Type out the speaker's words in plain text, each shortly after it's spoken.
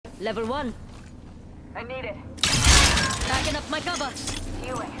Level 1. I need it. Backing up my cover.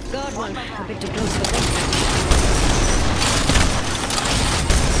 Healing. God, one. A bit too close for this.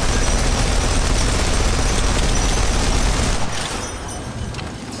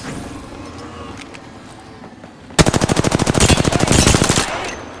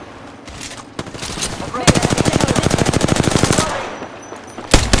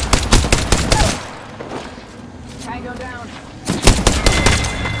 Tango down.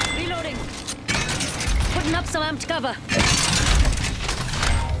 Reloading. Putting up some amped cover.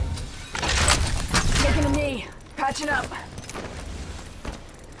 Taking a knee. Patching up.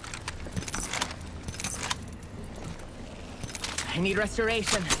 I need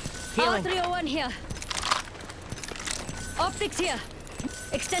restoration. Healing. R301 here. Optics here.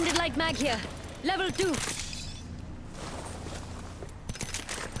 Extended light mag here. Level 2.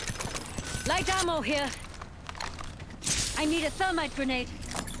 Light ammo here. I need a thermite grenade.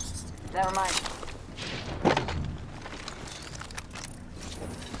 Never mind.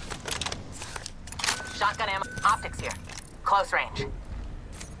 Shotgun ammo. Optics here. Close range.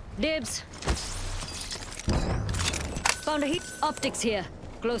 Dibs. Found a heat. Optics here.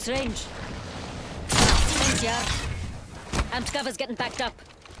 Close range. Thanks, Yar. Amped cover's getting packed up.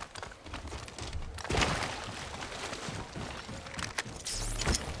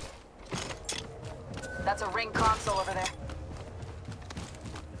 That's a ring console over there.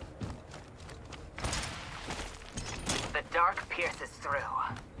 The dark pierces through.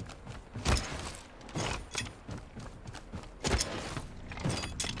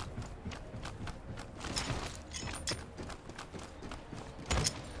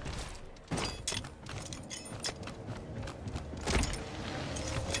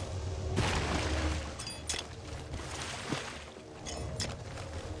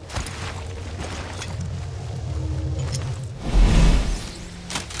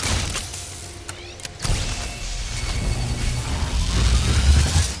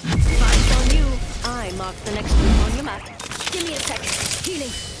 Mark the next room on your map. Give me a sec.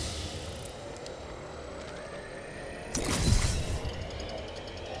 Healing.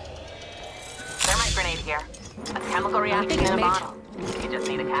 Thermite grenade here. A chemical reaction in a bottle. You just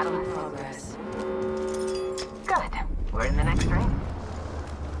need a catalyst. Progress. Good. We're in the next ring.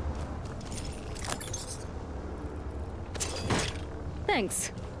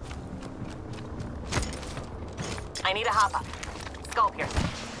 Thanks. I need a hop up. Skull piercing.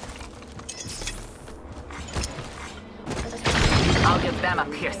 I'll give them a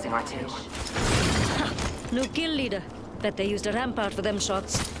piercing or two. New kill leader. Bet they used a rampart for them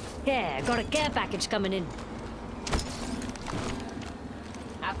shots. Yeah, got a care package coming in.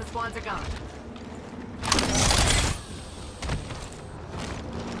 Half the spawns are gone.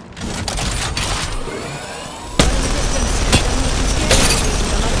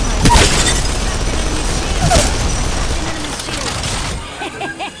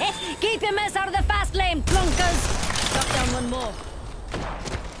 Keep your mess out of the fast lane, plunkers! Drop down one more.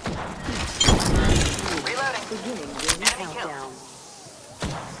 Reloading. Beginning ring Enemy countdown.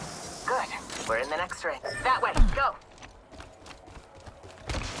 Good. We're in the next ring. That way. Go.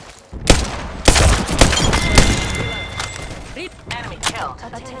 Enemy killed.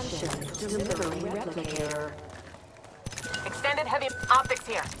 Attention. Delivering replicator. Extended heavy optics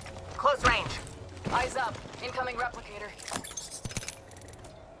here. Close range. Eyes up. Incoming replicator.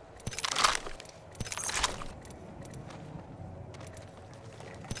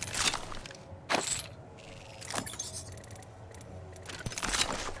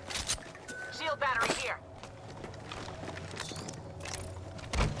 Shield battery here.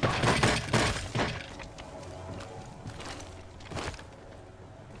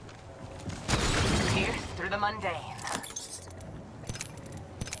 Pierce through the mundane.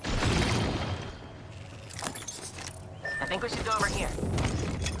 I think we should go over here.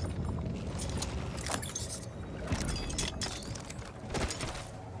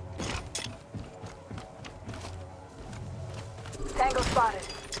 Tango spotted.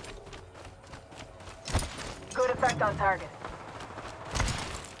 Good effect on target.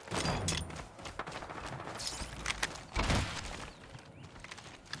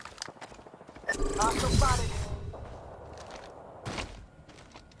 Hostile spotted.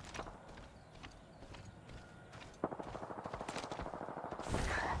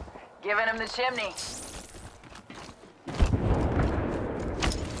 Giving him the chimney.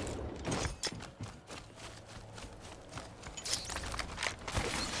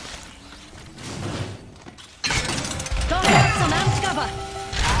 Don't have some amped cover.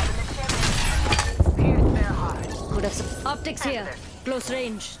 Out in the chimney. Pierce their heart. Could have some optics here. Close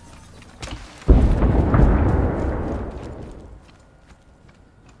range.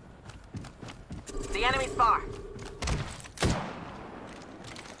 The enemy's far.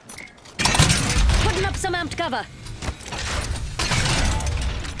 Putting up some amped cover.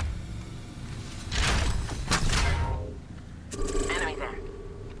 Enemy there.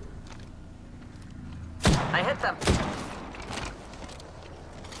 I hit them.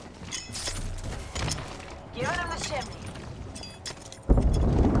 Giving him the chimney.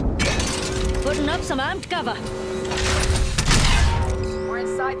 Putting up some amped cover. We're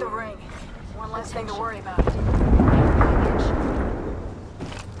inside the ring. One less thing to worry about.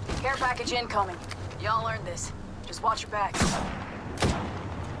 Care package incoming. Y'all earned this. Just watch your backs.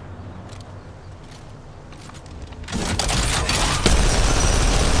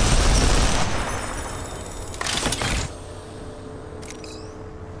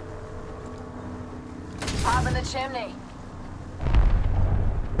 Pop in the chimney.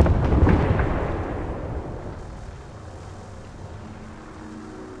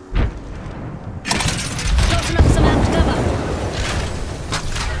 Closing up some amped cover.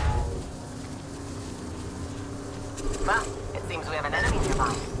 Well, it seems we have an enemy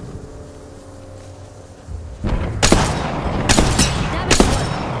nearby. Damage one.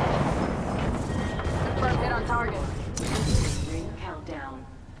 Confirmed hit on target. Ring countdown.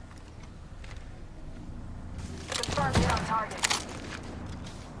 Confirmed hit on target.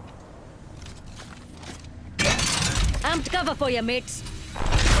 Amped cover for you, mates.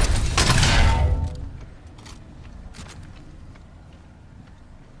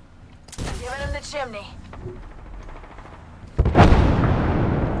 Giving him the chimney.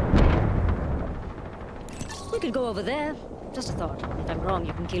 We could go over there. Just a thought. If I'm wrong,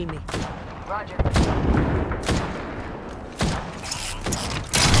 you can kill me. Roger.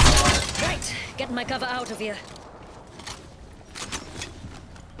 Right, getting my cover out of here.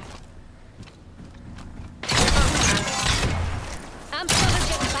 Amped cover's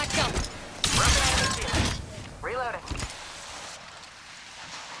getting backed up. Reloading.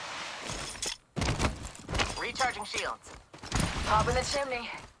 Recharging shields. Pop in the chimney.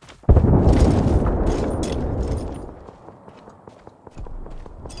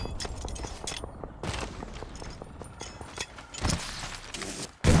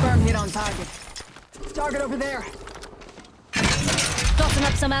 Confirmed hit on target. Target over there. Tossing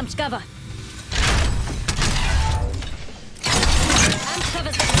up some amped cover. Amped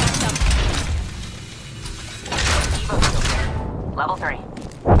cover's getting backed up. Evo shield here. Level 3.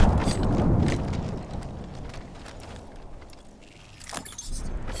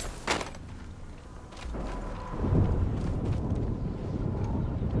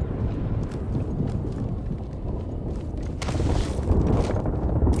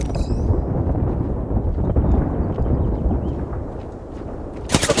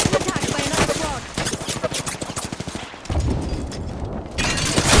 Attacked by another squad.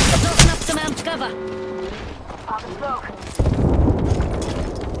 Tossing up some amped cover. Pop and smoke.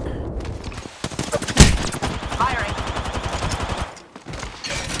 Firing.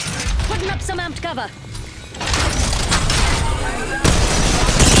 Putting up some amped cover.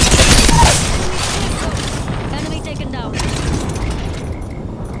 Enemy taken down.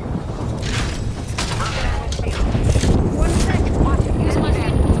 One sec. Use my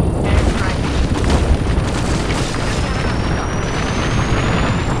feet.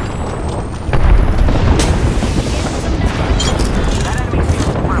 That enemy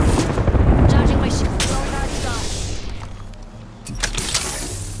shield confirmed. Charging my shield.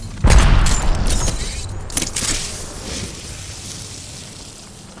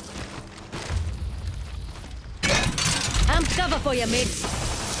 Amped cover for you, mates.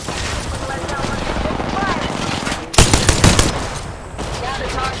 Down to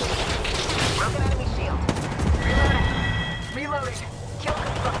target. Broken enemy shield. Reloading. Kill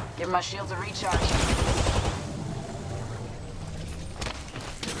confirmed. Give my shields a recharge.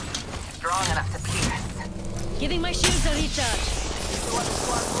 Strong enough to pierce. Giving my shields a recharge. Still one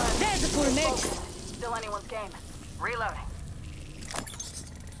squad left. There's a full mate. Still anyone's game. Reloading.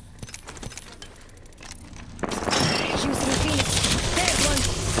 Using a phoenix. There's one.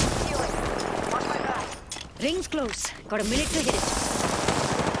 Healing. Watch my back. Ring's close. Got a minute to hit it.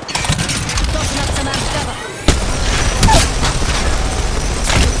 Tossing up some amped cover.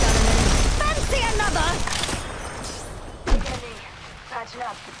 Down an enemy. Fancy another! Enemy. Patching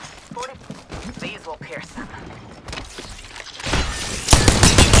up. 40. These will pierce them.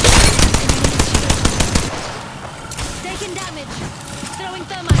 Taking damage. Throwing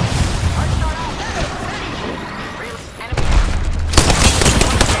thermite. Enemy.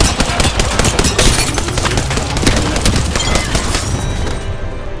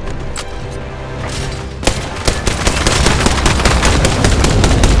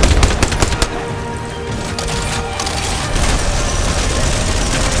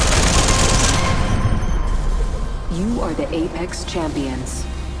 Apex champions.